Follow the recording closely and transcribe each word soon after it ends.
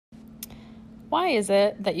Why is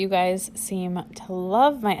it that you guys seem to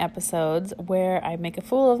love my episodes where I make a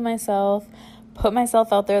fool of myself, put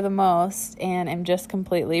myself out there the most, and am just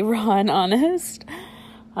completely raw and honest?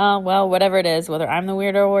 Well, whatever it is, whether I'm the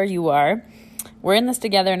weirdo or you are, we're in this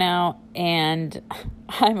together now, and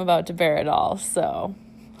I'm about to bear it all, so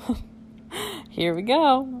here we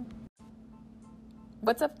go.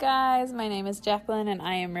 What's up, guys? My name is Jacqueline, and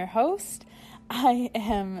I am your host. I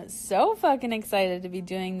am so fucking excited to be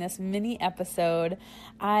doing this mini episode.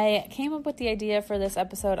 I came up with the idea for this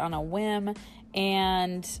episode on a whim,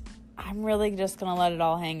 and I'm really just going to let it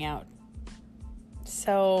all hang out.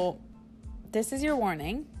 So, this is your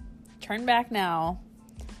warning. Turn back now.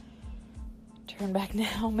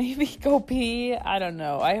 Maybe go pee. I don't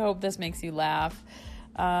know. I hope this makes you laugh.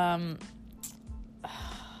 Let's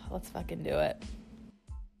fucking do it.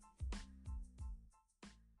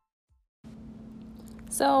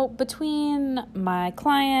 So between my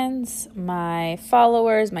clients, my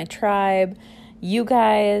followers, my tribe, you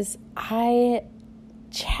guys, I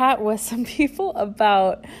chat with some people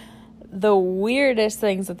about the weirdest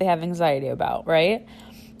things that they have anxiety about, right?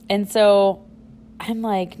 And so I'm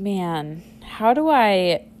like, man, how do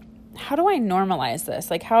I normalize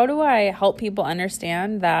this? Like, how do I help people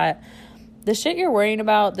understand that the shit you're worrying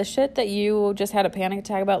about, the shit that you just had a panic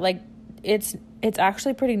attack about, like, it's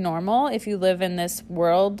actually pretty normal if you live in this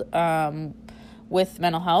world with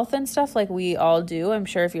mental health and stuff like we all do. I'm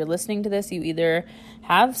sure if you're listening to this, you either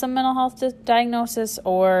have some mental health diagnosis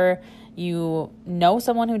or you know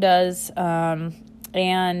someone who does, or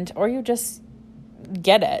you just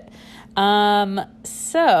get it.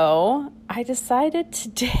 So I decided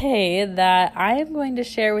today that I am going to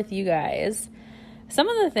share with you guys some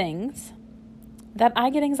of the things that I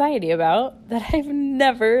get anxiety about that I've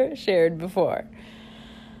never shared before.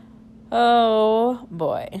 Oh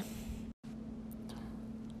boy.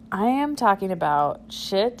 I am talking about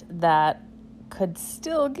shit that could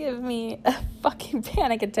still give me a fucking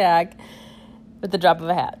panic attack with the drop of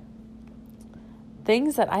a hat.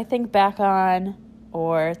 Things that I think back on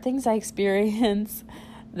or things I experience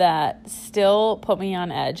that still put me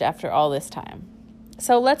on edge after all this time.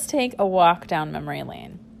 So let's take a walk down memory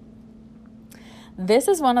lane. This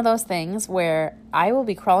is one of those things where I will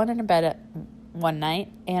be crawling into bed one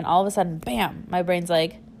night and all of a sudden, bam, my brain's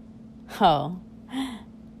like, oh,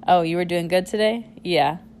 you were doing good today?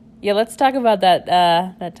 Yeah, let's talk about that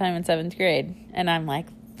time in 7th grade. And I'm like,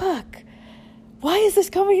 fuck, why is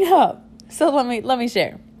this coming up? So let me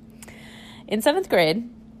share. In 7th grade,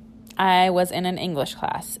 I was in an English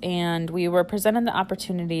class and we were presented the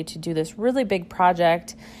opportunity to do this really big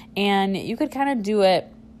project, and you could kind of do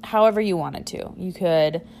it however you wanted to. You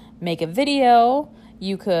could make a video,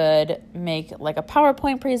 you could make like a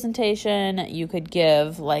PowerPoint presentation, you could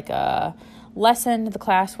give like a lesson to the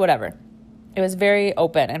class, whatever. It was very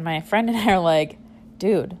open, and my friend and I are like,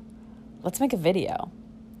 dude, let's make a video.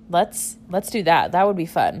 Let's do that. That would be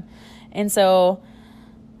fun. And so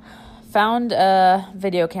found a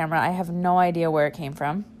video camera. I have no idea where it came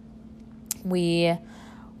from. We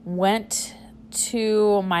went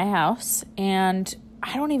to my house, and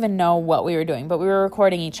I don't even know what we were doing, but we were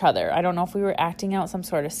recording each other. I don't know if we were acting out some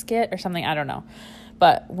sort of skit or something. I don't know.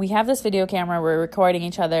 But we have this video camera. We're recording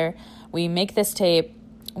each other. We make this tape.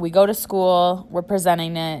 We go to school. We're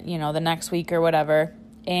presenting it, the next week or whatever.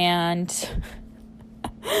 And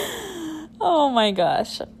oh my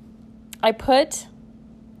gosh. I put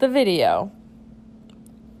the video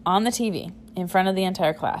on the TV in front of the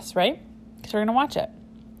entire class, right? Because we're going to watch it.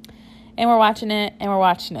 And we're watching it, and we're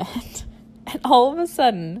watching it. And all of a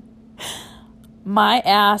sudden, my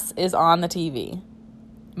ass is on the TV.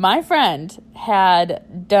 My friend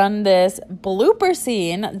had done this blooper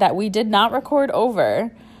scene that we did not record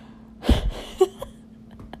over.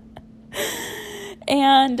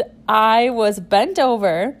 And I was bent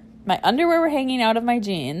over. My underwear were hanging out of my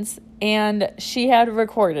jeans, and she had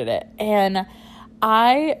recorded it. And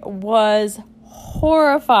I was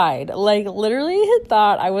horrified, like literally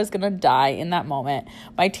thought I was gonna die in that moment.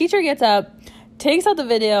 My teacher gets up, takes out the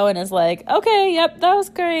video, and is like, okay, yep, that was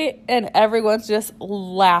great. And everyone's just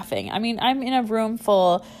laughing. I mean, I'm in a room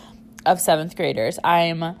full of 7th graders.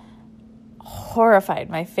 I'm horrified.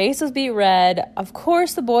 My face was beat red. Of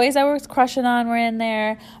course, the boys I was crushing on were in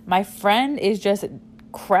there. My friend is just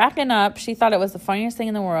cracking up. She thought it was the funniest thing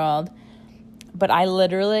in the world. But I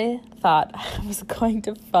literally thought I was going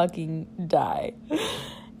to fucking die.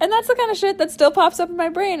 And that's the kind of shit that still pops up in my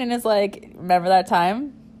brain and is like, remember that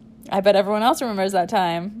time? I bet everyone else remembers that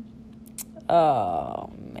time.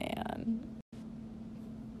 Oh, man.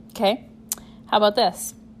 Okay, how about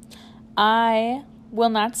this? I will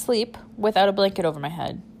not sleep without a blanket over my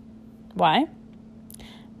head. Why?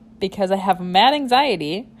 because I have mad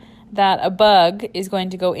anxiety that a bug is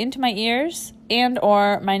going to go into my ears and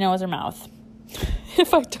or my nose or mouth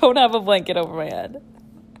if I don't have a blanket over my head.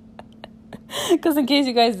 Because in case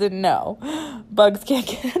you guys didn't know, bugs can't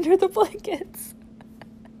get under the blankets.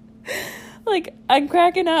 Like, I'm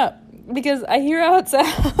cracking up because I hear how it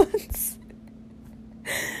sounds.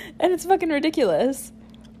 And it's fucking ridiculous.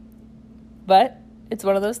 But it's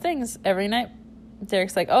one of those things. Every night,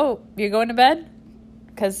 Derek's like, oh, you're going to bed?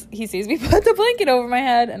 Because he sees me put the blanket over my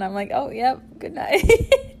head. And I'm like, oh, yep, good night.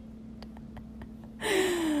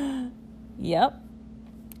 Yep.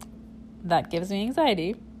 That gives me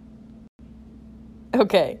anxiety.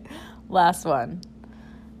 Okay, last one.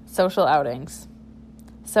 Social outings.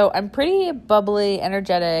 So I'm pretty bubbly,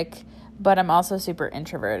 energetic, but I'm also super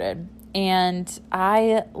introverted. And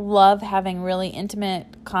I love having really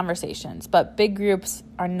intimate conversations, but big groups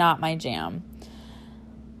are not my jam.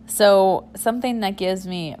 So something that gives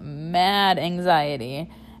me mad anxiety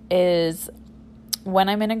is when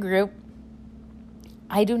I'm in a group,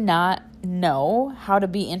 I do not know how to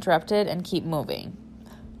be interrupted and keep moving.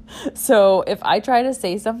 So if I try to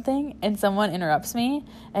say something and someone interrupts me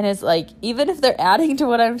and is like, even if they're adding to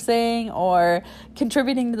what I'm saying or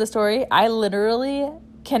contributing to the story, I literally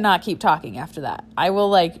cannot keep talking after that. I will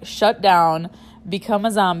like shut down, become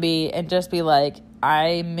a zombie, and just be like,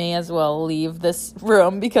 I may as well leave this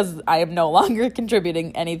room because I am no longer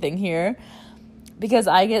contributing anything here. Because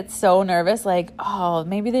I get so nervous, like, oh,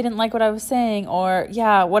 maybe they didn't like what I was saying, or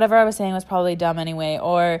yeah, whatever I was saying was probably dumb anyway,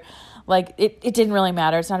 or like, it didn't really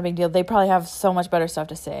matter. It's not a big deal. They probably have so much better stuff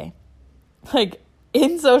to say. Like,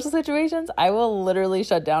 in social situations, I will literally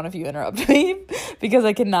shut down if you interrupt me because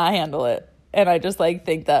I cannot handle it. And I just, like,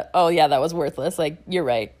 think that, oh, yeah, that was worthless. Like, you're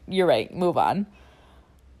right. Move on.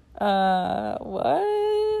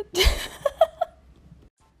 What?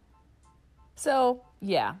 So,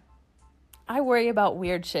 yeah. I worry about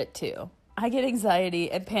weird shit, too. I get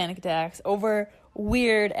anxiety and panic attacks over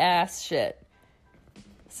weird-ass shit.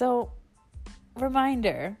 So,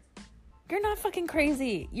 reminder, you're not fucking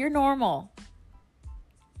crazy. You're normal.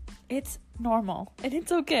 It's normal, and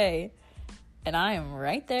it's okay. And I am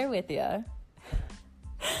right there with you.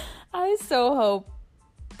 I so hope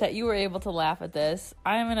that you were able to laugh at this.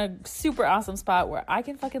 I am in a super awesome spot where I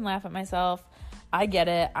can fucking laugh at myself. I get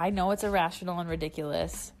it. I know it's irrational and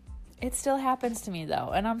ridiculous. It still happens to me,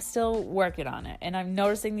 though, and I'm still working on it. And I'm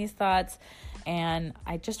noticing these thoughts, and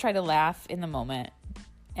I just try to laugh in the moment.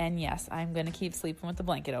 And yes, I'm going to keep sleeping with the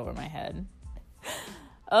blanket over my head.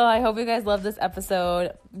 Oh, I hope you guys love this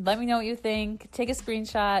episode. Let me know what you think. Take a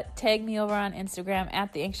screenshot. Tag me over on Instagram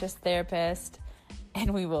 @TheAnxiousTherapist.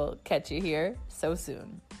 And we will catch you here so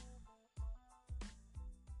soon.